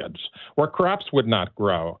periods where crops would not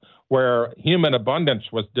grow, where human abundance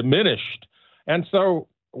was diminished. And so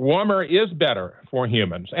warmer is better for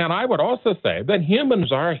humans. And I would also say that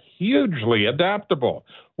humans are hugely adaptable.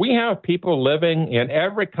 We have people living in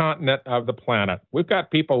every continent of the planet. We've got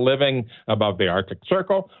people living above the Arctic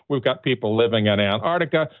Circle. We've got people living in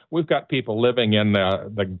Antarctica. We've got people living in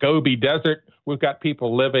the Gobi Desert. We've got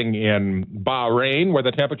people living in Bahrain, where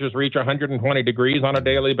the temperatures reach 120 degrees on a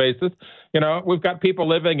daily basis. You know, we've got people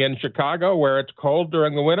living in Chicago, where it's cold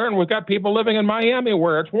during the winter, and we've got people living in Miami,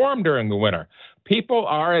 where it's warm during the winter. People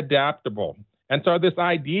are adaptable. And so this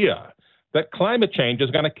idea that climate change is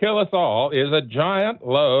going to kill us all is a giant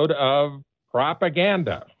load of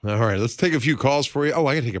propaganda. All right, let's take a few calls for you. Oh,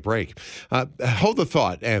 I got to take a break. Hold the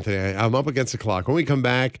thought, Anthony. I'm up against the clock. When we come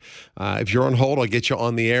back, if you're on hold, I'll get you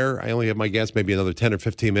on the air. I only have my guess maybe another 10 or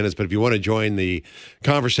 15 minutes, but if you want to join the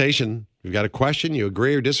conversation, you've got a question, you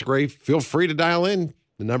agree or disagree, feel free to dial in.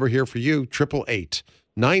 The number here for you,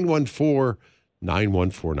 888-914-9149.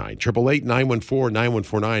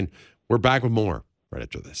 888-914-9149. We're back with more right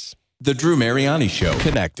after this. The Drew Mariani Show.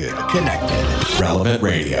 Connected. Relevant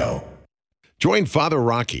Radio. Join Father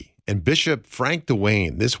Rocky and Bishop Frank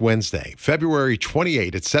DeWayne this Wednesday, February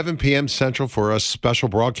 28 at 7 p.m. Central for a special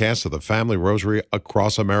broadcast of the Family Rosary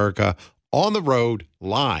across America on the road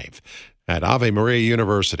live at Ave Maria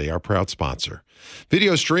University, our proud sponsor.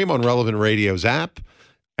 Video stream on Relevant Radio's app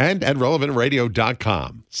and at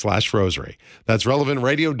relevantradio.com/rosary. That's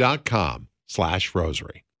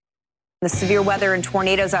relevantradio.com/rosary. The severe weather and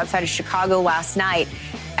tornadoes outside of Chicago last night.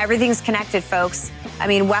 Everything's connected, folks. I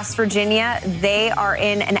mean, West Virginia, they are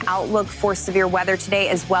in an outlook for severe weather today,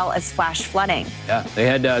 as well as flash flooding. Yeah, they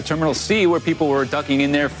had Terminal C where people were ducking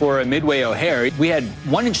in there for a Midway O'Hare. We had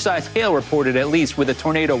 1-inch size hail reported, at least, with a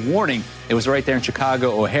tornado warning. It was right there in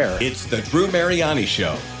Chicago O'Hare. It's the Drew Mariani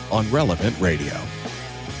Show on Relevant Radio.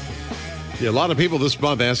 Yeah, a lot of people this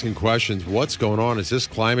month asking questions. What's going on? Is this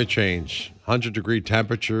climate change? 100-degree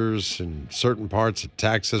temperatures in certain parts of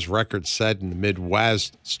Texas, records set in the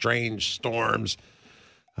Midwest, strange storms.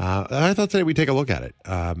 I thought today we'd take a look at it.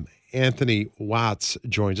 Anthony Watts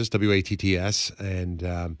joins us, WATTS,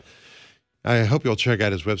 and I hope you'll check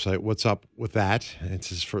out his website, What's Up With That. It's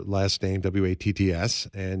his last name, WATTS,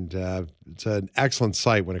 and it's an excellent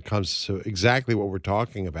site when it comes to exactly what we're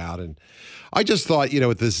talking about. And I just thought,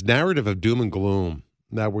 with this narrative of doom and gloom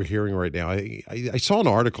that we're hearing right now, I saw an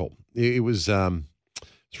article. It was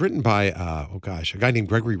it's written by, a guy named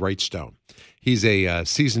Gregory Wrightstone. He's a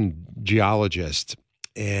seasoned geologist,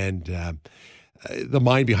 and the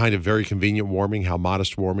mind behind a very convenient warming, how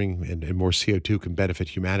modest warming and more CO2 can benefit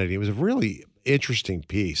humanity. It was a really interesting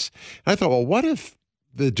piece. And I thought, well, what if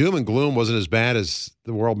the doom and gloom wasn't as bad as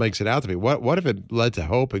the world makes it out to be? What if it led to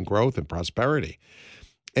hope and growth and prosperity?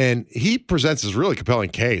 And he presents this really compelling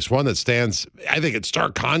case, one that stands, I think, in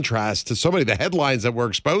stark contrast to so many of the headlines that we're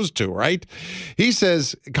exposed to, right? He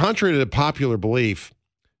says, contrary to popular belief,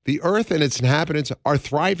 the earth and its inhabitants are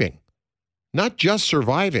thriving, not just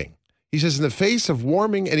surviving. He says, in the face of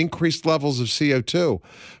warming and increased levels of CO2,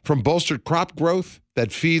 from bolstered crop growth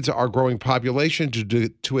that feeds our growing population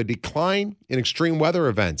to a decline in extreme weather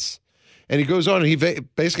events. And he goes on and he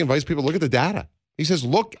basically invites people to look at the data. He says,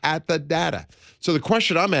 look at the data. So the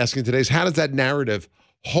question I'm asking today is, how does that narrative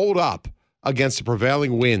hold up against the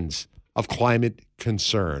prevailing winds of climate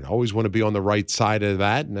concern? Always want to be on the right side of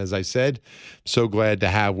that. And as I said, so glad to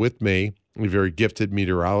have with me a very gifted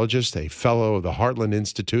meteorologist, a fellow of the Heartland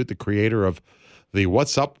Institute, the creator of the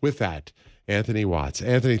What's Up With That, Anthony Watts.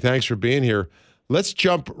 Anthony, thanks for being here. Let's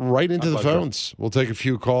jump right into the phones. We'll take a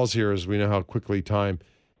few calls here as we know how quickly time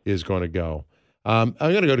is going to go. I'm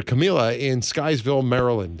going to go to Camila in Skysville,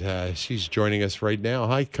 Maryland. She's joining us right now.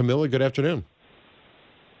 Hi, Camila. Good afternoon.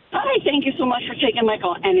 Hi, thank you so much for taking my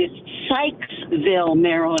call. And it's Sykesville,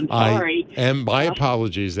 Maryland. Sorry. And my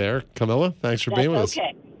apologies there. Camila, thanks for being with us.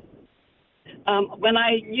 Okay. When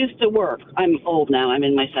I used to work, I'm old now, I'm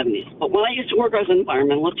in my 70s, but when I used to work as an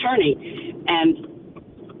environmental attorney, and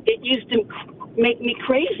it used to make me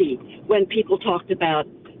crazy when people talked about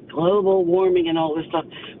global warming and all this stuff.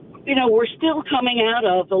 We're still coming out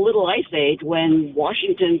of the Little Ice Age when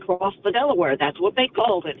Washington crossed the Delaware. That's what they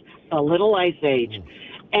called it, the Little Ice Age.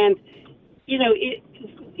 And, it's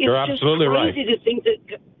You're absolutely right. To think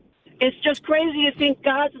that it's just crazy to think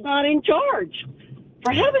God's not in charge.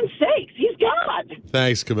 For heaven's sakes, he's God.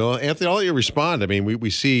 Thanks, Camila. Anthony, I'll let you respond. I mean, we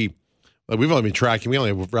see, we've only been tracking, we only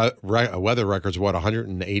have weather records,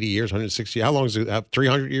 180 years, 160, how long is it,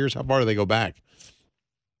 300 years? How far do they go back?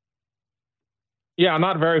 Yeah,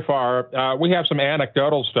 not very far. We have some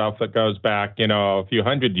anecdotal stuff that goes back, a few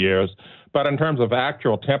hundred years. But in terms of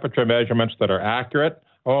actual temperature measurements that are accurate,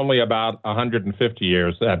 only about 150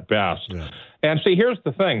 years at best. Yeah. And see, here's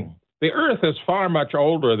the thing. The Earth is far much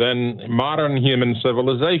older than modern human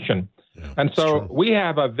civilization. Yeah, and so we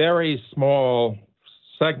have a very small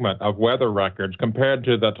segment of weather records compared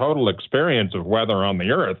to the total experience of weather on the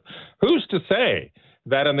Earth. Who's to say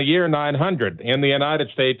that in the year 900 in the United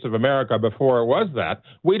States of America, before it was that,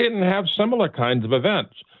 we didn't have similar kinds of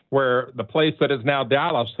events where the place that is now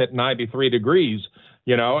Dallas hit 93 degrees,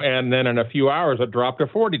 and then in a few hours it dropped to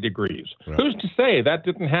 40 degrees. Right. Who's to say that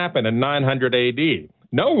didn't happen in 900 AD?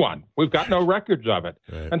 No one. We've got no records of it.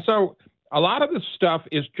 Right. And so a lot of this stuff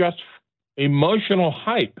is just emotional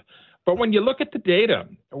hype. But when you look at the data,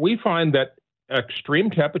 we find that extreme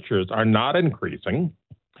temperatures are not increasing.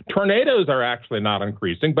 Tornadoes are actually not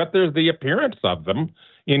increasing, but there's the appearance of them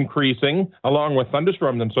increasing along with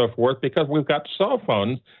thunderstorms and so forth because we've got cell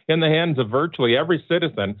phones in the hands of virtually every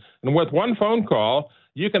citizen. And with one phone call,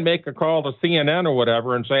 you can make a call to CNN or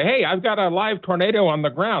whatever and say, hey, I've got a live tornado on the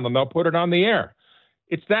ground, and they'll put it on the air.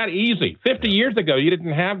 It's that easy. 50 years ago, you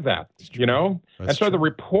didn't have that, and so the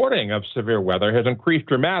reporting of severe weather has increased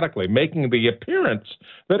dramatically, making the appearance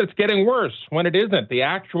that it's getting worse when it isn't. The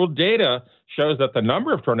actual data shows that the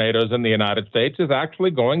number of tornadoes in the United States is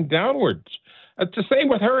actually going downwards. It's the same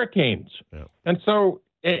with hurricanes. Yeah. And so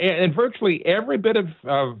in virtually every bit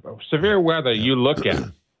of severe weather you look at,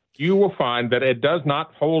 you will find that it does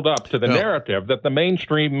not hold up to the narrative that the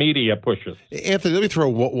mainstream media pushes. Anthony, let me throw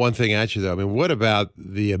one thing at you, though. I mean, what about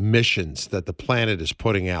the emissions that the planet is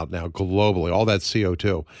putting out now globally, all that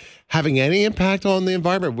CO2, having any impact on the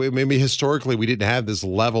environment? Maybe historically we didn't have this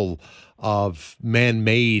level of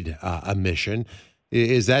man-made emission.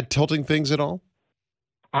 Is that tilting things at all?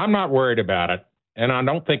 I'm not worried about it, and I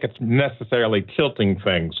don't think it's necessarily tilting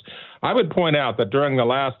things. I would point out that during the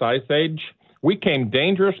last ice age, we came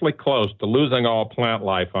dangerously close to losing all plant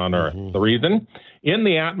life on Earth. The reason? In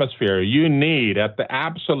the atmosphere, you need, at the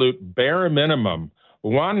absolute bare minimum,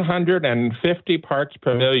 150 parts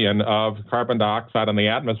per million of carbon dioxide in the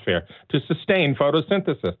atmosphere to sustain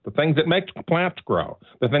photosynthesis, the things that make plants grow,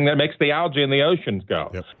 the thing that makes the algae in the oceans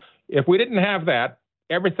go. Yep. If we didn't have that,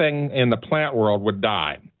 everything in the plant world would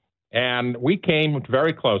die. And we came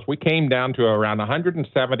very close. We came down to around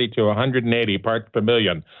 170 to 180 parts per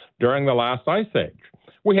million during the last ice age.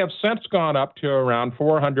 We have since gone up to around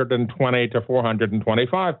 420 to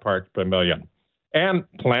 425 parts per million. And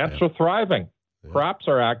plants are thriving. Crops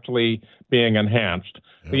are actually being enhanced.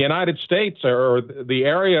 The United States, or the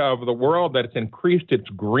area of the world that's increased its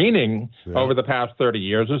greening over the past 30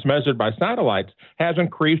 years, as measured by satellites, has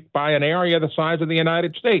increased by an area the size of the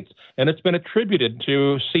United States. And it's been attributed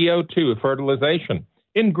to CO2 fertilization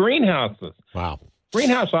in greenhouses. Wow.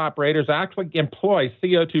 Greenhouse operators actually employ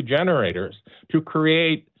CO2 generators to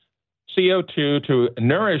create CO2 to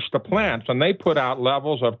nourish the plants, and they put out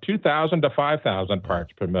levels of 2,000 to 5,000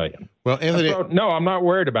 parts per million. Well, Anthony, so, no, I'm not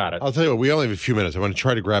worried about it. I'll tell you what, we only have a few minutes. I want to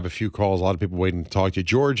try to grab a few calls. A lot of people waiting to talk to you.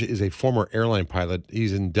 George is a former airline pilot.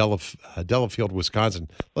 He's in Delafield, Wisconsin.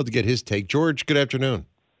 Love to get his take. George, good afternoon.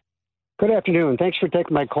 Good afternoon. Thanks for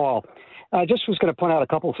taking my call. I just was going to point out a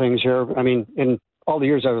couple things here. I mean, in all the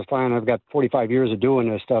years I was flying, I've got 45 years of doing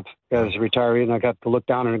this stuff as a retiree, and I got to look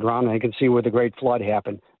down on the ground and I can see where the Great Flood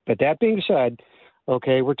happened. But that being said,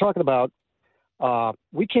 okay, we're talking about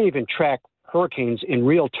we can't even track hurricanes in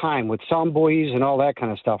real time with sound buoys and all that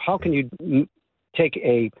kind of stuff. How can you take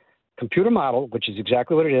a computer model, which is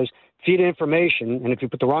exactly what it is, feed information, and if you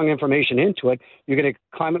put the wrong information into it, you're going to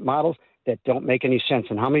climate models that don't make any sense?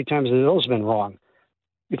 And how many times have those been wrong?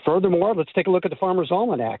 Furthermore, let's take a look at the Farmer's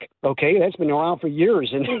Almanac. Okay, that's been around for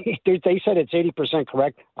years, and they said it's 80%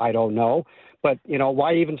 correct. I don't know. But, you know,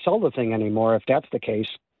 why even sell the thing anymore if that's the case?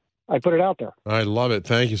 I put it out there. I love it.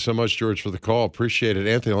 Thank you so much, George, for the call. Appreciate it.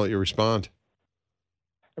 Anthony, I'll let you respond.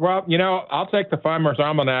 Well, you know, I'll take the Farmer's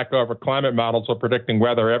Almanac over climate models for predicting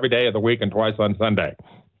weather every day of the week and twice on Sunday.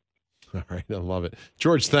 All right, I love it.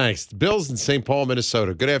 George, thanks. Bill's in St. Paul,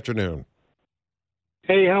 Minnesota. Good afternoon.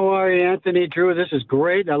 Hey, how are you, Anthony, Drew? This is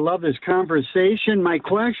great. I love this conversation. My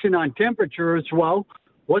question on temperature is, well,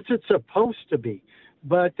 what's it supposed to be?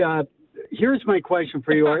 But here's my question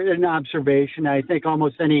for you, an observation I think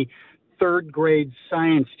almost any third grade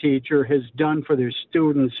science teacher has done for their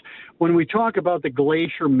students. When we talk about the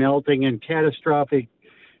glacier melting and catastrophic,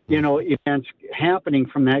 you know, events happening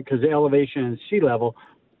from that because of elevation and sea level,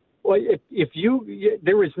 well,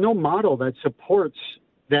 there is no model that supports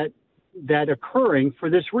that occurring for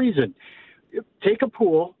this reason. Take a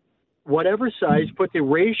pool, whatever size, put the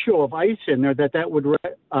ratio of ice in there that would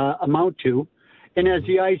amount to, and as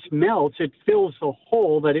the ice melts, it fills the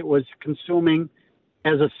hole that it was consuming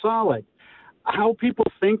as a solid. How people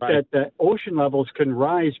think that the ocean levels can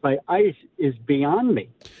rise by ice is beyond me,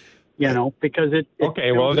 you know, because it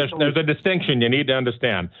okay, well, there's a distinction you need to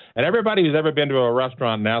understand. And everybody who's ever been to a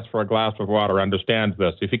restaurant and asked for a glass of water understands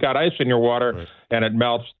this. If you got ice in your water and it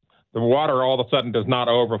melts, the water all of a sudden does not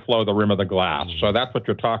overflow the rim of the glass. So that's what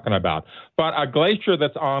you're talking about. But a glacier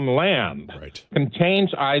that's on land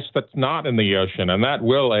contains ice that's not in the ocean, and that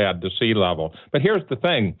will add to sea level. But here's the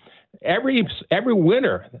thing. Every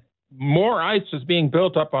winter, more ice is being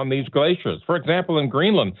built up on these glaciers. For example, in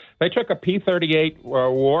Greenland, they took a P-38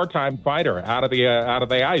 wartime fighter out of the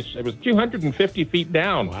ice. It was 250 feet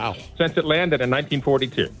down since it landed in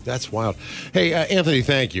 1942. That's wild. Hey, Anthony,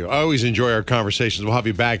 thank you. I always enjoy our conversations. We'll have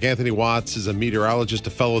you back. Anthony Watts is a meteorologist, a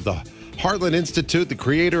fellow at the Heartland Institute, the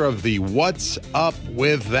creator of the What's Up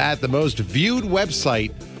With That, the most viewed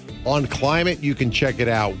website on climate. You can check it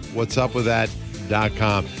out,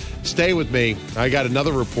 whatsupwiththat.com. Stay with me. I got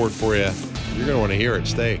another report for you. You're going to want to hear it.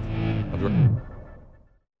 Stay.